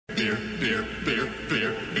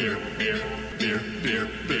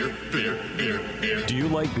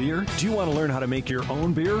favorite beer? Do you want to learn how to make your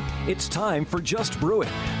own beer? It's time for Just Brew It,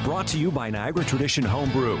 brought to you by Niagara Tradition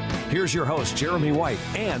Home Brew. Here's your host, Jeremy White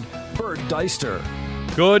and Bert Deister.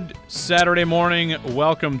 Good Saturday morning.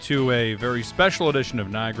 Welcome to a very special edition of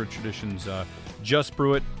Niagara Tradition's Just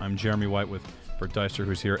Brew It. I'm Jeremy White with Bert Deister,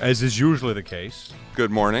 who's here, as is usually the case.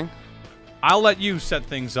 Good morning. I'll let you set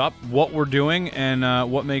things up, what we're doing,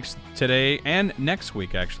 and what makes today and next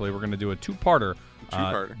week, actually. We're going to do a two-parter.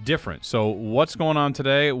 Different. So what's going on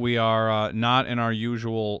today? We are not in our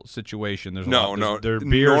usual situation. There's there are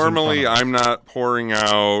beers. Normally, I'm not pouring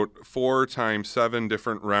out 4 times 7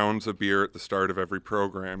 different rounds of beer at the start of every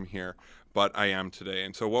program here, but I am today.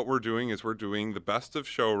 And so what we're doing is we're doing the best of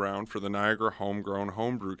show round for the Niagara Homegrown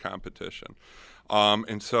Homebrew Competition.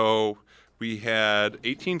 And so we had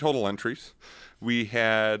 18 total entries. We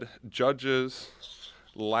had judges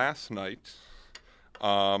last night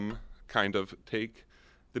kind of take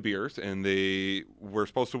the beers, and they were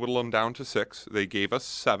supposed to whittle them down to 6. They gave us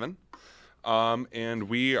 7, and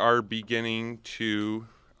we are beginning to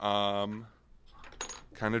kind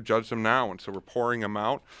of judge them now, and so we're pouring them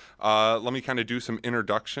out. Let me kind of do some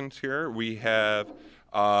introductions here. We have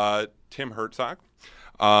Tim Herzog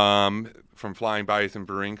from Flying Bison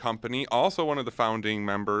Brewing Company, also one of the founding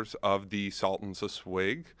members of the Sultans of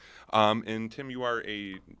Swig. And Tim, you are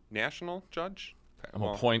a national judge? I'm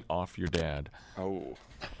a point off your dad. Oh.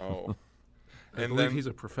 I believe he's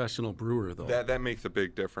a professional brewer, though. That makes a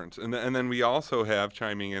big difference. And then we also have,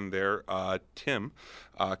 chiming in there, Tim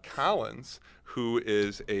Collins, who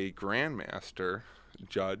is a Grandmaster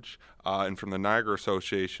judge and from the Niagara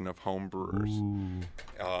Association of Home Brewers.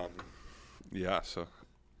 So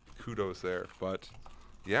kudos there. But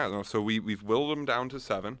so we've whittled them down to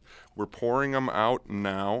 7. We're pouring them out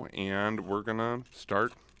now, and we're going to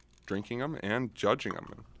start drinking them and judging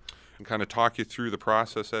them and kind of talk you through the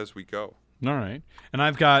process as we go. All right. And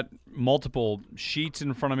I've got multiple sheets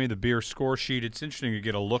in front of me, the beer score sheet. It's interesting to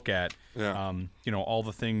get a look at, all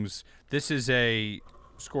the things. This is a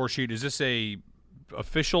score sheet. Is this a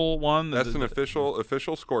official one? That's an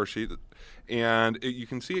official score sheet. And you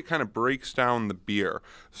can see it kind of breaks down the beer.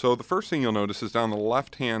 So the first thing you'll notice is down the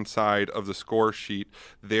left-hand side of the score sheet,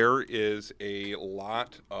 there is a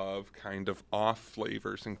lot of kind of off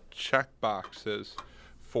flavors and check boxes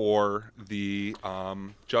for the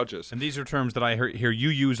judges. And these are terms that I hear you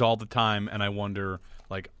use all the time, and I wonder,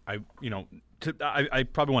 I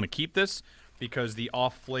probably want to keep this because the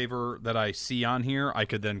off flavor that I see on here, I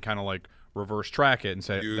could then kind of reverse track it and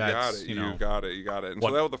say, you got it. And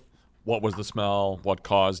so that was what was the smell? What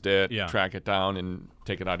caused it? Yeah. Track it down and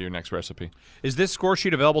take it out of your next recipe. Is this score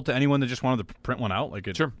sheet available to anyone that just wanted to print one out?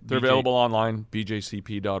 Sure. They're available online,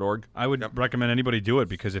 bjcp.org. I would recommend anybody do it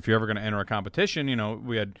because if you're ever going to enter a competition,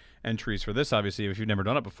 we had entries for this, obviously. If you've never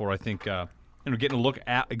done it before, I think getting a look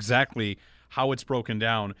at exactly how it's broken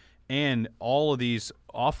down and all of these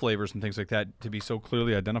off flavors and things like that to be so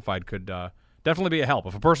clearly identified could definitely be a help.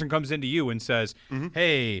 If a person comes into you and says,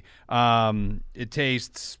 hey, it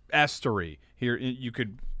tastes estery, here, you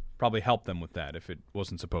could probably help them with that if it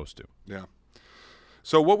wasn't supposed to. Yeah.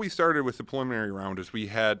 So what we started with the preliminary round is we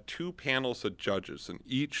had 2 panels of judges, and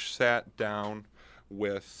each sat down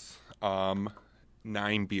with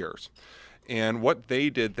 9 beers. And what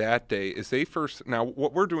they did that day is now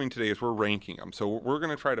what we're doing today is we're ranking them. So we're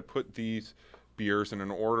going to try to put these beers in an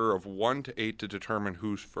order of 1 to 8 to determine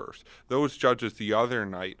who's first. Those judges the other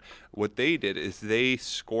night, what they did is they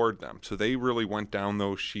scored them. So they really went down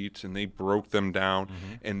those sheets and they broke them down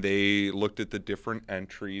and they looked at the different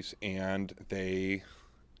entries and they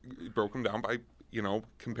broke them down by,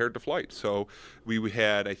 compared to flights. So we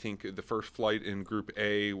had, I think, the first flight in Group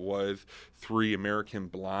A was 3 American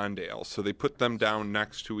Blonde Ales. So they put them down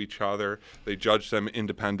next to each other. They judged them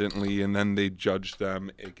independently, and then they judged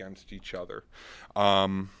them against each other.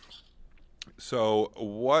 So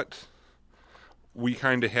what we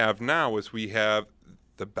kind of have now is we have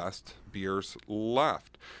the best beers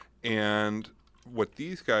left. And what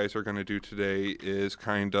these guys are going to do today is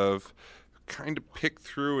kind of pick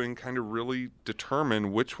through and kind of really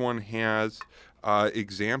determine which one has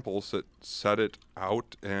examples that set it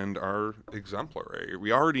out and are exemplary.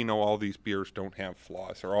 We already know all these beers don't have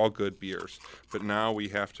flaws. They're all good beers. But now we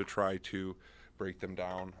have to try to break them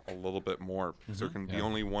down a little bit more because there can be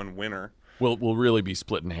only one winner. We'll really be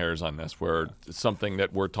splitting hairs on this, where something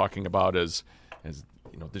that we're talking about is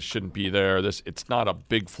this shouldn't be there. It's not a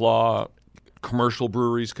big flaw. Commercial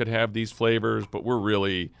breweries could have these flavors, but we're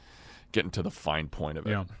really getting to the fine point of it.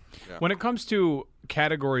 Yeah. When it comes to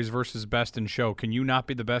categories versus best in show, can you not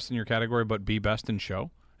be the best in your category but be best in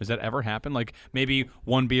show? Does that ever happen? Maybe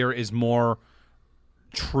one beer is more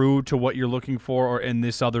true to what you're looking for, or in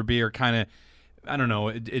this other beer kind of, I don't know,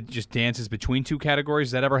 it just dances between two categories?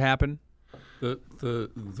 Does that ever happen? The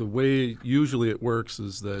way usually it works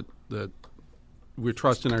is that we're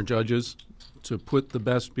trusting our judges to put the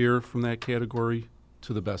best beer from that category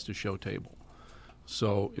to the best of show table.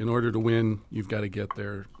 So in order to win, you've got to get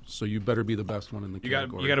there. So you better be the best one in the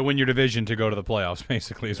category. You got to win your division to go to the playoffs,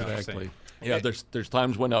 basically. Is what I'm saying. Yeah, there's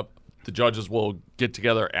times when the judges will get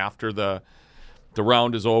together after the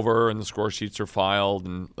round is over and the score sheets are filed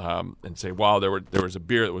and say, wow, there was a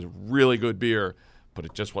beer that was really good beer, but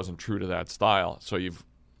it just wasn't true to that style. So you've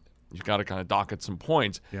got to kind of docket some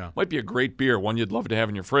points. Yeah. Might be a great beer, one you'd love to have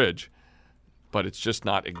in your fridge, but it's just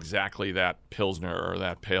not exactly that Pilsner or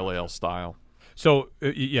that Pale Ale style. So,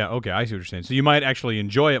 yeah, okay, I see what you're saying. So you might actually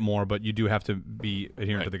enjoy it more, but you do have to be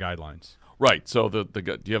adherent to the guidelines. Right. So do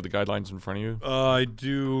you have the guidelines in front of you? I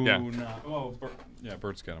do Yeah. not. Oh,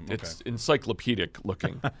 Bert's got them. Okay. It's encyclopedic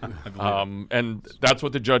looking. And that's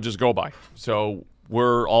what the judges go by. So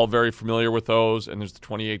we're all very familiar with those, and there's the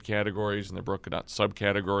 28 categories, and they're broken out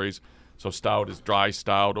subcategories. So stout is dry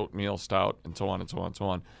stout, oatmeal stout, and so on and so on and so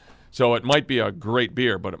on. So it might be a great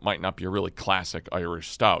beer, but it might not be a really classic Irish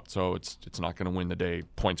stout. So it's not going to win the day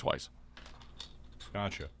points-wise.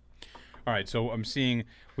 Gotcha. All right, so I'm seeing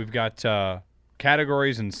we've got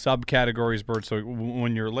categories and subcategories, Bert. So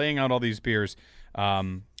when you're laying out all these beers,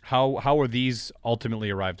 how are these ultimately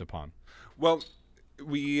arrived upon? Well,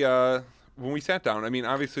 when we sat down, I mean,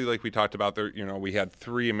 obviously, like we talked about, there, we had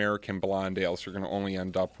 3 American blonde ales. You're going to only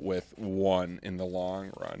end up with 1 in the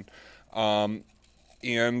long run.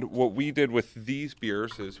 And what we did with these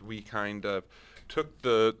beers is we kind of took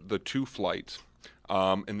the 2 flights,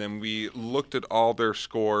 and then we looked at all their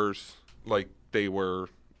scores like they were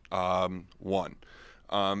 1.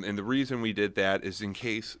 And the reason we did that is in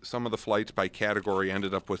case some of the flights by category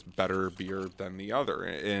ended up with better beer than the other.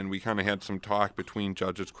 And we kind of had some talk between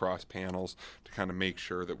judges cross panels to kind of make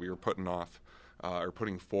sure that we were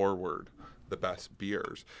putting forward the best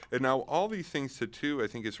beers. And now all these things I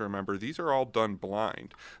think is remember, these are all done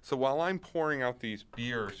blind. So while I'm pouring out these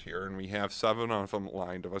beers here, and we have 7 of them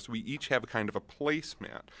lined of us, we each have a kind of a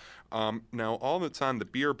placemat. Now all that's on the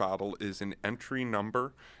beer bottle is an entry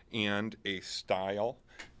number and a style,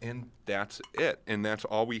 and that's it. And that's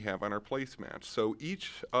all we have on our placemat. So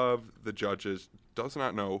each of the judges does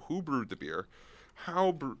not know who brewed the beer,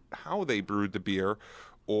 how they brewed the beer,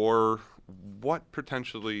 or what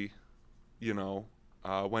potentially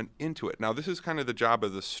went into it. Now, this is kind of the job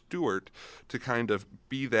of the steward to kind of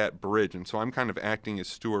be that bridge, and so I'm kind of acting as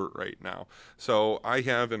steward right now. So I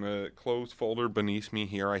have in a closed folder beneath me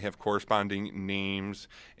here, I have corresponding names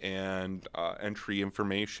and entry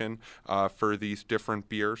information for these different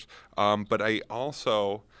beers, but I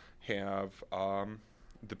also have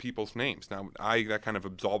the people's names. Now, that kind of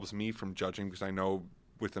absolves me from judging because I know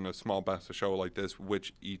within a small best of show like this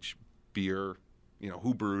which each beer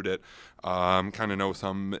who brewed it, kind of know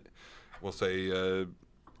some, we'll say,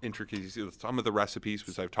 intricacies of some of the recipes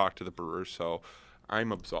because I've talked to the brewers, so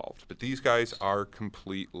I'm absolved. But these guys are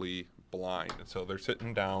completely blind. And so they're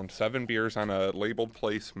sitting down, 7 beers on a labeled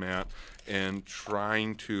placemat and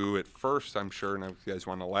trying to, at first, I'm sure, and if you guys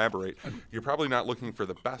want to elaborate, you're probably not looking for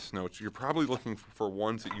the best notes. You're probably looking for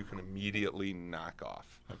ones that you can immediately knock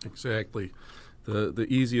off. Exactly. The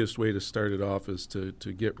easiest way to start it off is to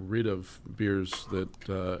get rid of beers that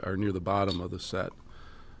are near the bottom of the set.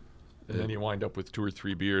 And then you wind up with 2 or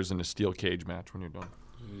 3 beers in a steel cage match when you're done.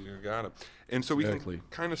 You got it. And so we can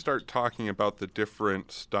kind of start talking about the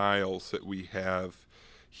different styles that we have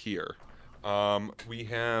here. We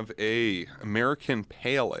have a American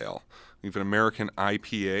Pale Ale. We have an American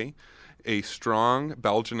IPA, a strong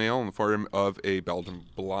Belgian ale in the form of a Belgian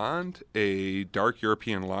blonde, a dark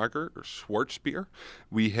European lager or Schwarzbier.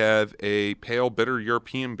 We have a pale bitter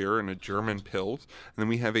European beer and a German Pils. And then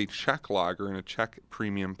we have a Czech lager and a Czech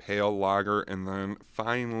premium pale lager. And then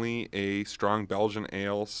finally a strong Belgian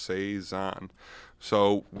ale Saison.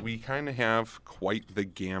 So we kind of have quite the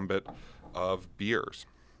gambit of beers.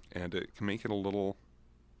 And it can make it a little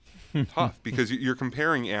tough because you're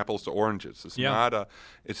comparing apples to oranges. It's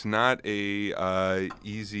not a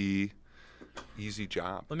easy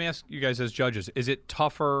job. Let me ask you guys as judges: is it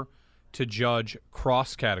tougher to judge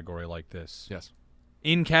cross category like this? Yes.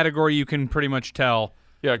 In category, you can pretty much tell.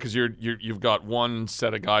 Yeah, because you've got one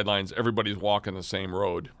set of guidelines. Everybody's walking the same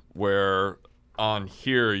road. Where on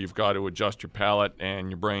here, you've got to adjust your palate and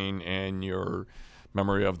your brain and your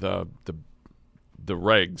memory of the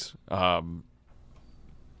regs.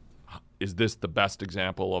 Is this the best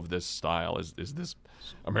example of this style? Is this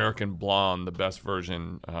American Blonde the best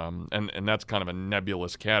version? And that's kind of a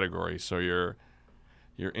nebulous category. So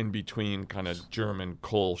your in between kind of German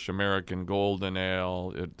Kolsch, American Golden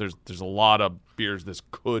Ale. There's a lot of beers this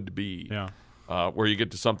could be. Yeah. Where you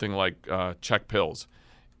get to something like Czech Pils,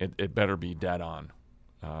 it better be dead on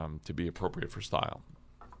to be appropriate for style.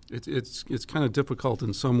 It's kind of difficult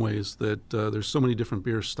in some ways that there's so many different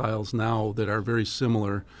beer styles now that are very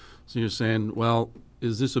similar. So you're saying, well,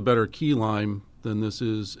 is this a better key lime than this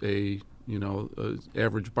is a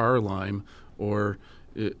average bar lime, or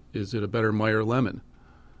is it a better Meyer lemon?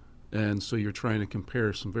 And so you're trying to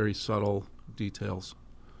compare some very subtle details.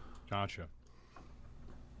 Gotcha.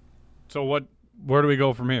 So where do we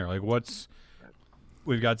go from here? Like,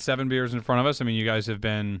 we've got 7 beers in front of us. I mean, you guys have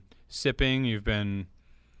been sipping. You've been,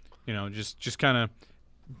 just kind of,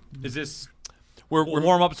 is this we're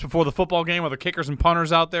warm-ups before the football game? Are the kickers and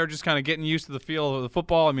punters out there just kind of getting used to the feel of the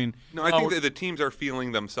football? I mean, no, I think that the teams are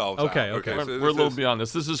feeling themselves Okay, out. okay. So We're a little beyond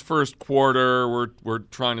this. This is first quarter. We're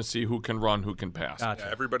trying to see who can run, who can pass. Gotcha.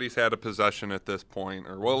 Yeah, everybody's had a possession at this point,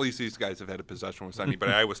 or well, at least these guys have had a possession with Sunny. But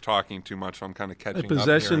I was talking too much, so I'm kind of catching up.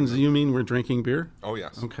 Possessions, you mean we're drinking beer? Oh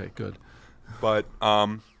yes. Okay, good. But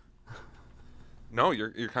no,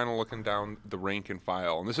 you're kind of looking down the rank and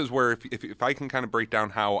file, and this is where if I can kind of break down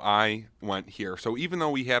how I went here. So even though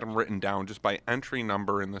we had them written down just by entry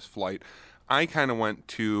number in this flight, I kind of went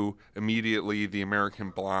to immediately the American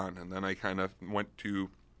Blonde, and then I kind of went to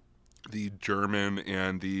the German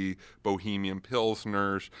and the Bohemian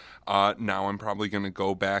Pilsners. Now I'm probably going to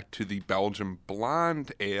go back to the Belgian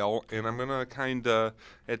Blonde Ale, and I'm going to kind of,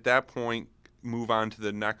 at that point, move on to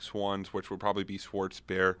the next ones, which would probably be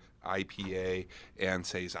Schwarzbier, IPA, and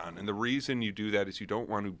Saison. And the reason you do that is you don't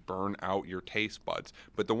want to burn out your taste buds.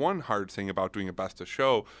 But the one hard thing about doing a best of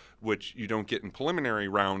show, which you don't get in preliminary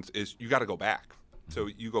rounds, is you got to go back. So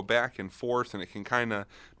you go back and forth, and it can kind of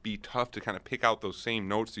be tough to kind of pick out those same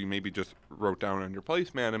notes that you maybe just wrote down on your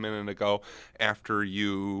placemat a minute ago after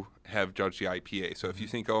you have judged the IPA. So if you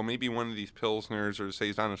think, oh, maybe one of these Pilsners or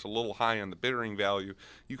Saison is a little high on the bittering value,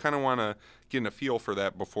 you kind of want to get a feel for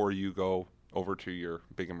that before you go over to your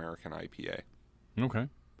big American IPA. Okay.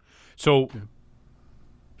 So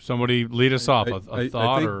somebody lead us off. A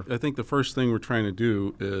thought? I think the first thing we're trying to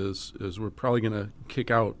do is we're probably going to kick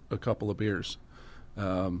out a couple of beers.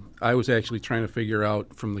 I was actually trying to figure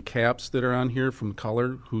out from the caps that are on here, from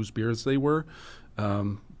color, whose beers they were,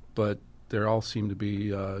 but there all seem to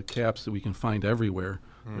be caps that we can find everywhere.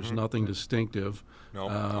 Mm-hmm. There's nothing distinctive. No,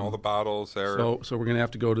 all the bottles there. So we're going to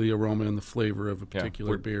have to go to the aroma and the flavor of a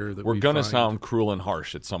particular beer that we're going to find. sound cruel and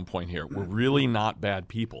harsh at some point here. We're really not bad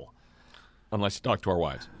people, unless you talk to our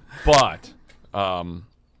wives. But I'm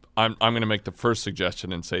going to make the first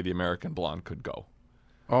suggestion and say the American Blonde could go.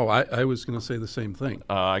 Oh, I was going to say the same thing.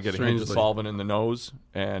 I get a hint of solvent in the nose,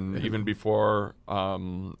 and even before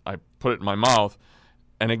I put it in my mouth,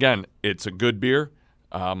 and again, it's a good beer.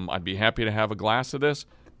 I'd be happy to have a glass of this,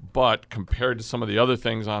 but compared to some of the other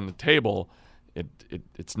things on the table,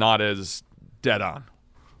 it's not as dead on.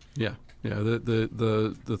 Yeah.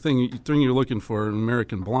 The thing you're looking for in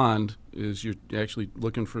American Blonde is you're actually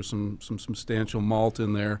looking for some substantial malt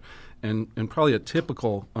in there, and probably a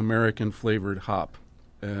typical American flavored hop.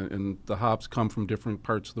 And the hops come from different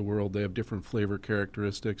parts of the world. They have different flavor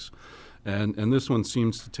characteristics. And this one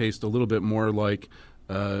seems to taste a little bit more like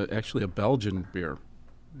actually a Belgian beer.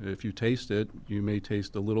 If you taste it, you may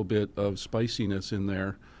taste a little bit of spiciness in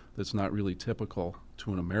there that's not really typical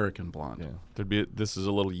to an American Blonde. Yeah, this is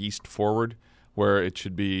a little yeast forward, where it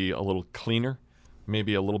should be a little cleaner,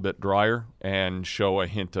 maybe a little bit drier, and show a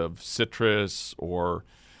hint of citrus or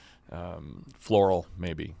floral,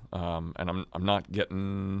 maybe, and I'm not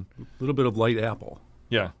getting a little bit of light apple.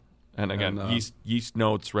 Yeah, and again, yeast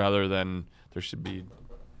notes rather than there should be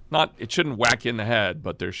not. It shouldn't whack you in the head,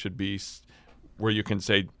 but there should be where you can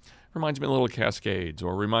say reminds me a little of Cascades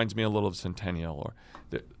or reminds me a little of Centennial or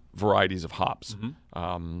the varieties of hops.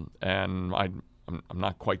 Mm-hmm. And I'm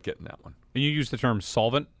not quite getting that one. And you use the term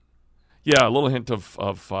solvent. Yeah, a little hint of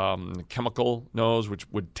chemical nose, which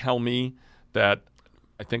would tell me that.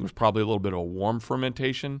 I think it was probably a little bit of a warm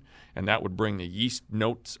fermentation, and that would bring the yeast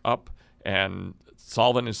notes up. And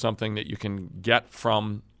solvent is something that you can get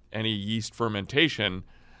from any yeast fermentation,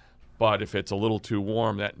 but if it's a little too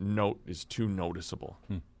warm, that note is too noticeable.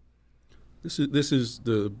 This is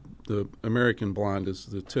the American Blonde is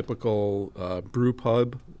the typical brew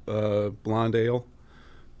pub blonde ale.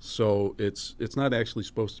 So it's not actually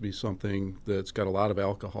supposed to be something that's got a lot of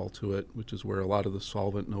alcohol to it, which is where a lot of the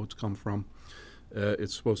solvent notes come from.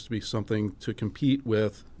 It's supposed to be something to compete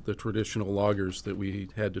with the traditional lagers that we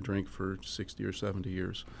had to drink for 60 or 70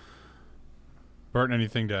 years. Burton,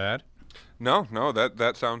 anything to add? No,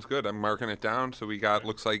 that sounds good. I'm marking it down. So we got,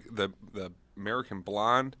 looks like the American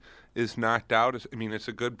Blonde is knocked out. I mean, it's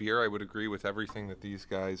a good beer. I would agree with everything that these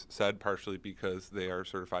guys said, partially because they are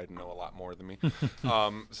certified and know a lot more than me.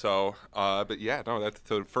 But yeah, no, that's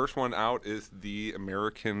the first one out is the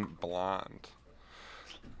American Blonde.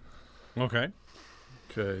 Okay.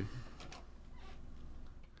 Okay.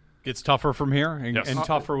 Gets tougher from here, and, Yes. and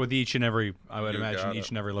tougher with each and every, I would You imagine, got each it.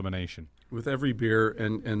 and every elimination. With every beer,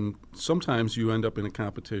 and sometimes you end up in a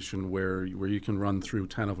competition where you can run through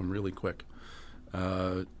 10 of them really quick.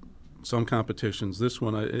 Some competitions, this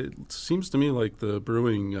one, it seems to me like the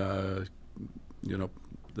brewing, the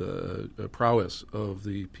prowess of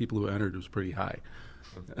the people who entered was pretty high.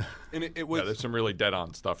 And it Yeah, was there's some really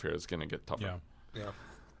dead-on stuff here. It's going to get tougher. Yeah.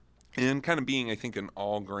 and kind of being, I think, an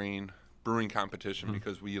all-grain brewing competition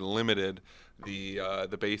because we limited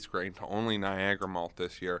the base grain to only Niagara malt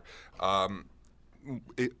this year.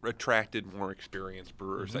 It attracted more experienced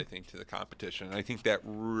brewers, I think, to the competition. And I think that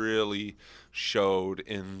really showed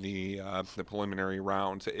in the preliminary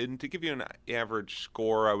rounds. And to give you an average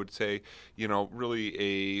score, I would say, really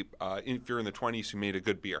if you're in the 20s, you made a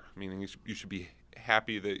good beer. Meaning you should be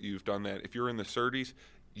happy that you've done that. If you're in the 30s,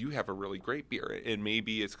 you have a really great beer, and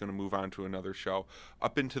maybe it's going to move on to another show.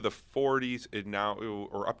 Up into the 40s,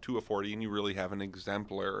 or up to a 40, and you really have an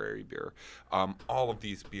exemplary beer. All of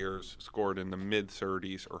these beers scored in the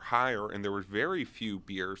mid-30s or higher, and there were very few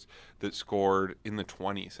beers that scored in the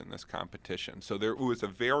 20s in this competition. So there was a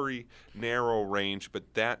very narrow range,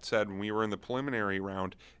 but that said, when we were in the preliminary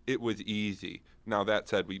round, it was easy. Now, that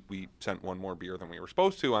said, we sent one more beer than we were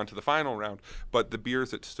supposed to onto the final round, but the beers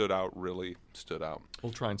that stood out really stood out.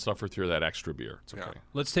 We'll try and suffer through that extra beer. It's okay. Yeah.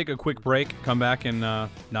 Let's take a quick break, come back, and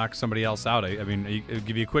knock somebody else out. I mean, I'll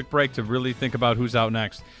give you a quick break to really think about who's out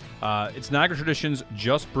next. It's Niagara Tradition's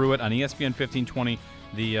Just Brew It on ESPN 1520,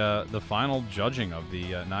 the final judging of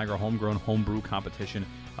the Niagara Homegrown Homebrew Competition.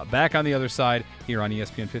 Back on the other side here on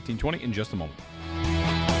ESPN 1520 in just a moment.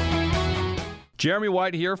 Jeremy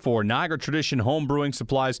White here for Niagara Tradition Home Brewing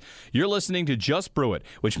Supplies. You're listening to Just Brew It,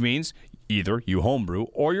 which means either you homebrew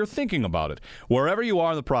or you're thinking about it. Wherever you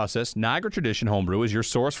are in the process, Niagara Tradition Homebrew is your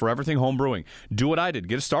source for everything home brewing. Do what I did.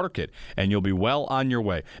 Get a starter kit, and you'll be well on your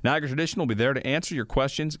way. Niagara Tradition will be there to answer your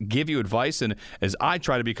questions, give you advice, and as I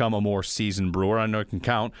try to become a more seasoned brewer, I know I can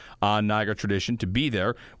count on Niagara Tradition to be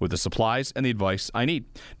there with the supplies and the advice I need.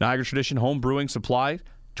 Niagara Tradition Home Brewing Supply,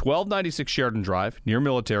 1296 Sheridan Drive, near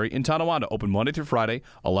Military, in Tonawanda. Open Monday through Friday,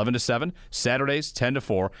 11 to 7, Saturdays, 10 to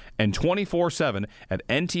 4, and 24/7 at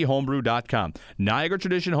nthomebrew.com. Niagara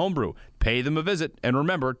Tradition Homebrew. Pay them a visit, and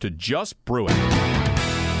remember to just brew it.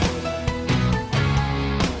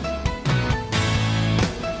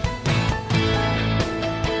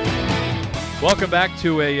 Welcome back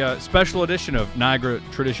to a special edition of Niagara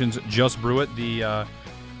Tradition's Just Brew It,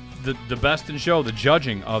 the best in show, the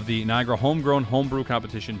judging of the Niagara Homegrown Homebrew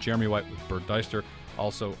Competition. Jeremy White with Bert Deister.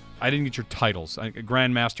 Also, I didn't get your titles.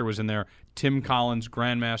 Grandmaster was in there. Tim Collins,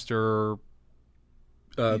 Grandmaster.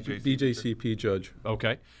 BJCP judge.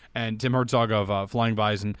 Okay. And Tim Herzog of Flying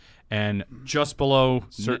Bison. And just below.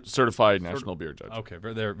 Certified National Beer Judge. Okay,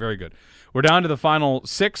 they're very good. We're down to the final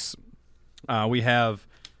 6. We have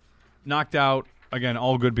knocked out, again,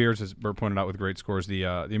 all good beers, as Bert pointed out with great scores. The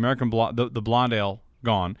American the Blonde Ale,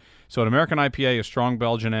 gone. So an American IPA, a strong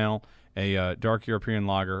Belgian ale, a dark European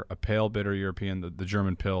lager, a pale bitter European, the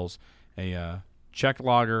German Pils, a Czech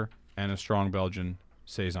lager, and a strong Belgian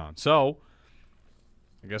Saison. So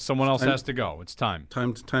I guess someone else has to go. It's time.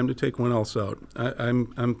 Time to take one else out.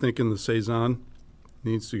 I'm thinking the Saison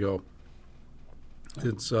needs to go.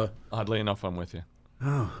 It's Oddly enough, I'm with you.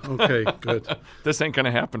 oh, okay, good. This ain't going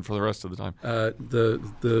to happen for the rest of the time.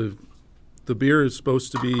 The beer is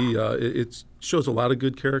supposed to be. It shows a lot of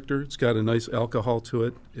good character. It's got a nice alcohol to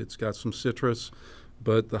it. It's got some citrus,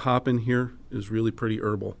 but the hop in here is really pretty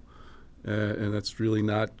herbal, and that's really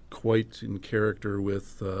not quite in character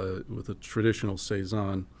with a traditional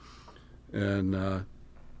Saison. And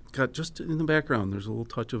got just in the background, there's a little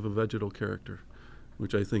touch of a vegetal character,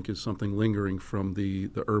 which I think is something lingering from the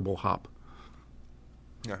herbal hop.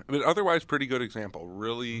 Yeah, but otherwise, pretty good example.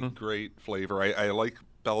 Really great flavor. I like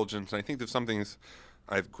Belgians, and I think there's some things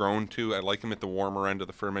I've grown to. I like them at the warmer end of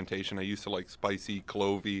the fermentation. I used to like spicy,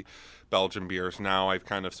 clovey Belgian beers. Now I've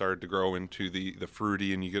kind of started to grow into the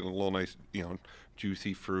fruity, and you get a little nice,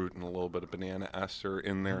 juicy fruit and a little bit of banana ester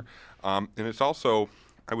in there. And it's also,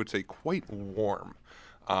 I would say, quite warm.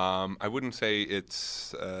 I wouldn't say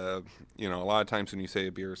it's, a lot of times when you say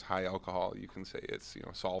a beer is high alcohol, you can say it's,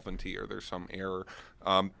 solventy or there's some error.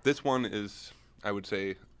 This one is, I would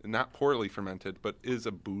say, not poorly fermented, but is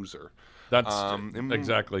a boozer. That's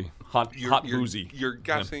exactly hot boozy. You're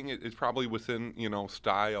guessing it's probably within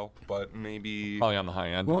style, but maybe Probably on the high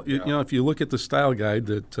end. Well, you know, if you look at the style guide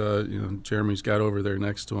that Jeremy's got over there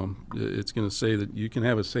next to him, it's going to say that you can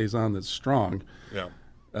have a saison that's strong. Yeah.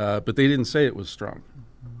 But they didn't say it was strong.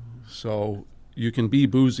 So you can be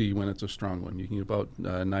boozy when it's a strong one. You can get about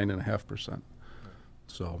 9.5%.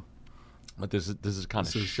 So, but this is kind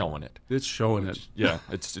of showing it. It's showing it. Yeah,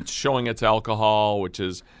 it's showing its alcohol, which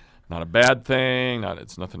is not a bad thing.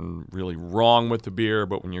 It's nothing really wrong with the beer.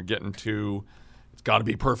 But when you're getting to, it's got to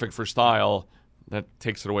be perfect for style. That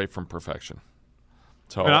takes it away from perfection.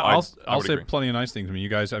 So I'll say agree. plenty of nice things. I mean, you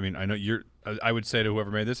guys. I mean, I know you're. I would say to whoever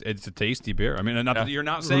made this, it's a tasty beer. I mean, not that you're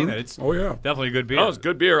not saying that. It's definitely a good beer. No, it's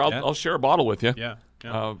good beer. I'll share a bottle with you. Yeah.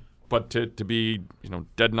 But to be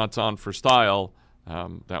dead nuts on for style,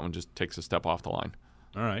 that one just takes a step off the line.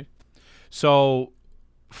 All right. So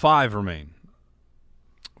 5 remain.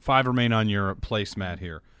 5 remain on your placemat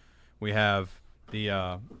here. We have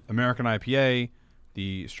the American IPA,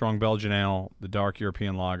 the Strong Belgian Ale, the Dark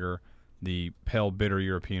European Lager, the Pale Bitter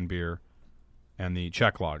European Beer, and the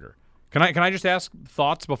Czech Lager. Can I just ask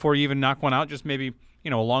thoughts before you even knock one out? Just maybe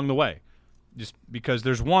along the way, just because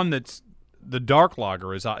there's one that's the Dark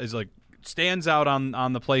Lager is like stands out on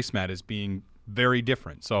the placemat as being very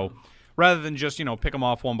different. So rather than just pick them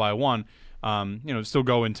off one by one, still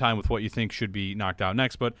go in time with what you think should be knocked out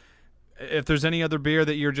next. But if there's any other beer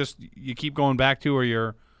that you keep going back to, or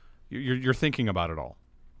you're thinking about it all.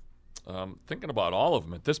 Thinking about all of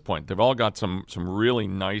them at this point, they've all got some really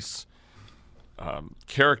nice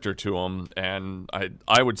character to them, and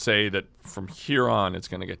I would say that from here on, it's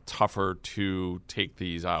going to get tougher to take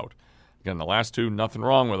these out. Again, the last 2, nothing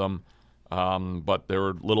wrong with them, but there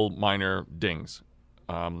were little minor dings.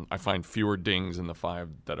 I find fewer dings in the 5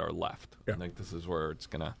 that are left. Yeah. I think this is where it's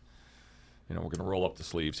gonna, we're gonna roll up the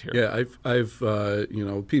sleeves here. Yeah,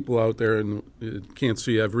 I've people out there and can't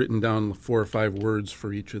see. I've written down 4 or 5 words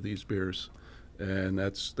for each of these beers, and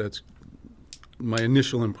that's my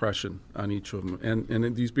initial impression on each of them.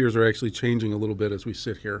 And these beers are actually changing a little bit as we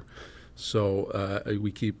sit here. So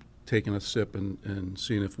we keep taking a sip and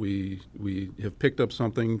seeing if we have picked up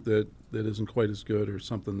something that isn't quite as good or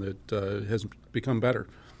something that has become better.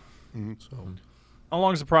 Mm-hmm. So, How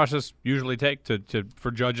long does the process usually take for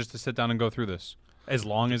judges to sit down and go through this? As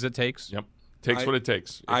long as it takes? Yep. Takes what it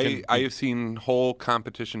takes. I have seen whole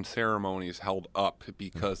competition ceremonies held up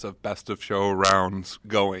because of best of show rounds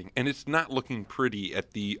going, and it's not looking pretty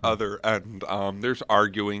at the other end. There's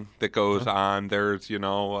arguing that goes on. There's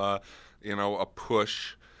a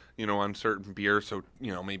push on certain beers. So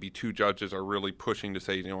maybe 2 judges are really pushing to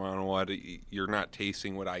say, you know what, you're not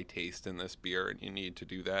tasting what I taste in this beer, and you need to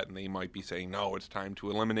do that. And they might be saying, no, it's time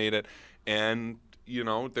to eliminate it. And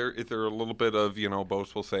there a little bit of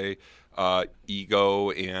both will say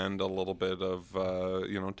ego and a little bit of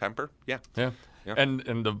temper. Yeah.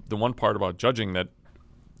 And the one part about judging that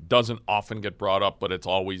doesn't often get brought up, but it's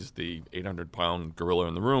always the 800-pound gorilla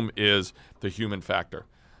in the room, is the human factor.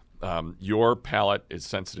 Your palate is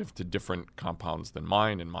sensitive to different compounds than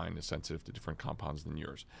mine, and mine is sensitive to different compounds than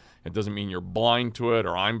yours. It doesn't mean you're blind to it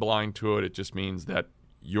or I'm blind to it. It just means that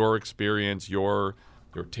your experience, your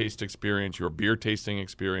taste experience, your beer tasting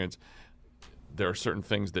experience, there are certain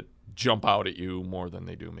things that jump out at you more than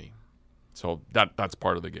they do me. So that's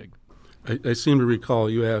part of the gig. I seem to recall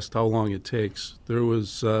you asked how long it takes. There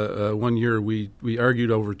was one year we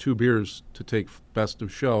argued over 2 beers to take best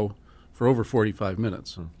of show for over 45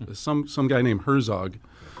 minutes. Some guy named Herzog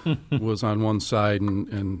was on one side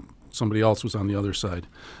and somebody else was on the other side.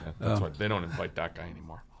 Yeah, that's why they don't invite that guy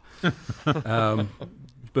anymore.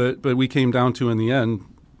 But we came down to, in the end,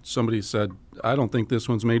 somebody said, I don't think this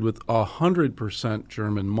one's made with 100%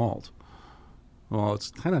 German malt. Well,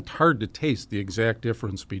 it's kind of hard to taste the exact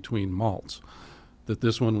difference between malts, that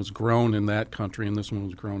this one was grown in that country and this one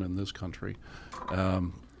was grown in this country.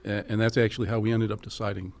 And that's actually how we ended up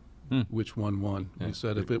deciding which one won. Yeah. We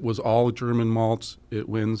said if it was all German malts, it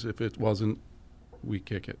wins. If it wasn't, we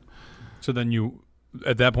kick it. So then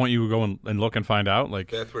at that point, you would go and look and find out?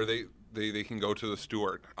 That's where they can go to the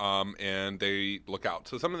steward and they look out.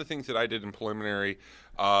 So some of the things that I did in preliminary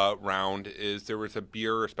round is there was a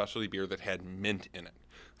specialty beer that had mint in it.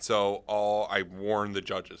 So I warned the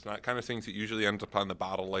judges, not kind of things that usually end up on the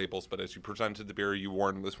bottle labels, but as you presented the beer, you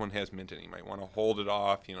warned this one has mint in it. You might want to hold it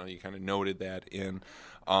off. You kind of noted that in.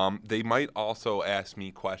 They might also ask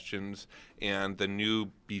me questions, and the new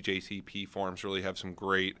BJCP forms really have some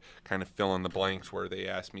great kind of fill in the blanks where they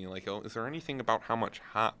ask me like, is there anything about how much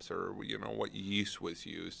hops or what yeast was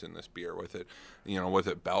used in this beer? Was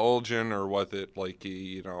it Belgian or was it like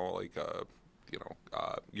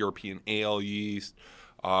European ale yeast?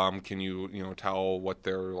 Can you tell what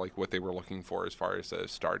they were looking for as far as a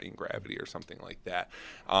starting gravity or something like that?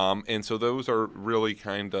 And so those are really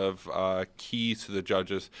kind of keys to the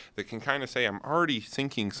judges that can kind of say, I'm already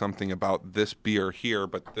thinking something about this beer here,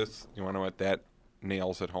 but this, that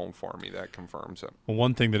nails it home for me. That confirms it. Well,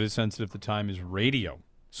 one thing that is sensitive to time is radio.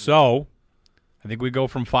 So I think we go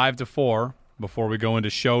from 5 to 4 before we go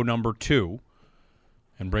into show number 2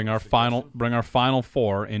 and bring our final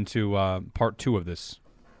 4 into part 2 of this.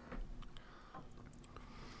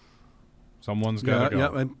 Someone's got to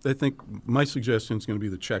go. Yeah, I think my suggestion is going to be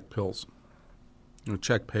the Czech Pils,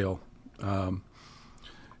 Czech Pale.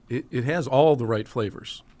 It has all the right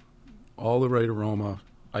flavors, all the right aroma.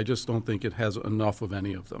 I just don't think it has enough of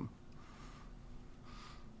any of them.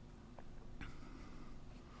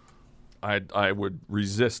 I would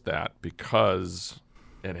resist that because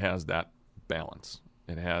it has that balance.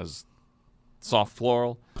 It has soft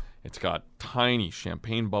floral. It's got tiny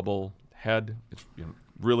champagne bubble head. It's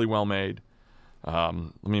really well made.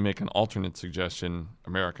 Let me make an alternate suggestion,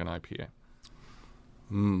 American IPA.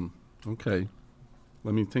 Okay.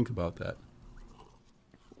 Let me think about that.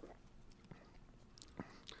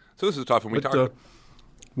 So this is tough when we talk.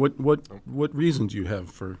 What reasons do you have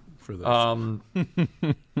for this?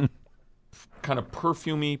 Kind of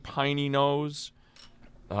perfumey, piney nose.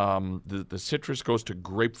 The citrus goes to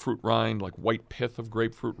grapefruit rind, like white pith of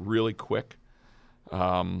grapefruit, really quick.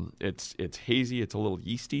 It's hazy. It's a little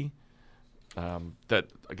yeasty. That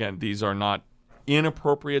again, these are not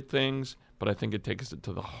inappropriate things, but I think it takes it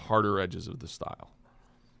to the harder edges of the style.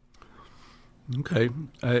 Okay,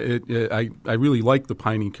 I really like the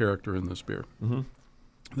piney character in this beer. Mm-hmm.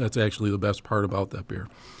 That's actually the best part about that beer.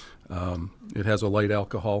 It has a light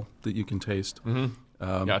alcohol that you can taste.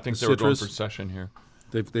 Mm-hmm. I think they were going for session here.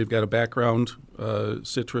 They've got a background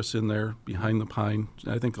citrus in there behind the pine.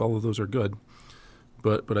 I think all of those are good,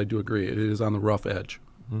 but I do agree it is on the rough edge.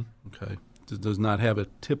 Mm-hmm. Okay, it does not have a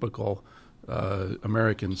typical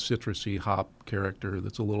American citrusy hop character.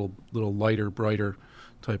 That's a little lighter, brighter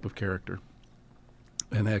type of character.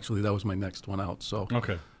 And actually, that was my next one out. So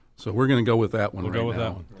okay, so we're going to go with that one. We'll right go with now.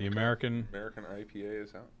 that one. The American IPA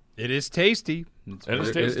is out. It is tasty. It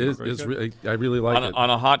is tasty. I really like it. On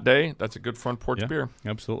a hot day, that's a good front porch beer.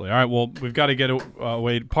 Absolutely. All right, well, we've got to get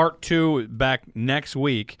away. Part 2 back next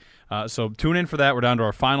week. So tune in for that. We're down to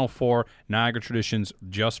our final 4, Niagara Traditions,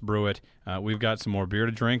 Just Brew It. We've got some more beer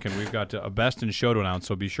to drink, and we've got a best in show to announce.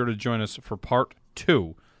 So be sure to join us for Part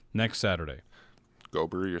 2 next Saturday. Go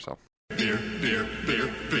brew yourself. Beer, beer,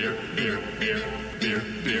 beer, beer, beer, beer, beer,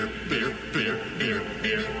 beer, beer, beer, beer,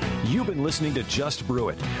 beer. You've been listening to Just Brew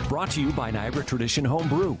It, brought to you by Niagara Tradition Home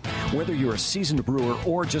Brew. Whether you're a seasoned brewer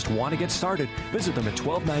or just want to get started, visit them at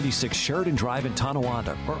 1296 Sheridan Drive in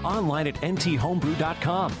Tonawanda or online at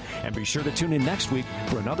nthomebrew.com. And be sure to tune in next week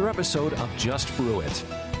for another episode of Just Brew It.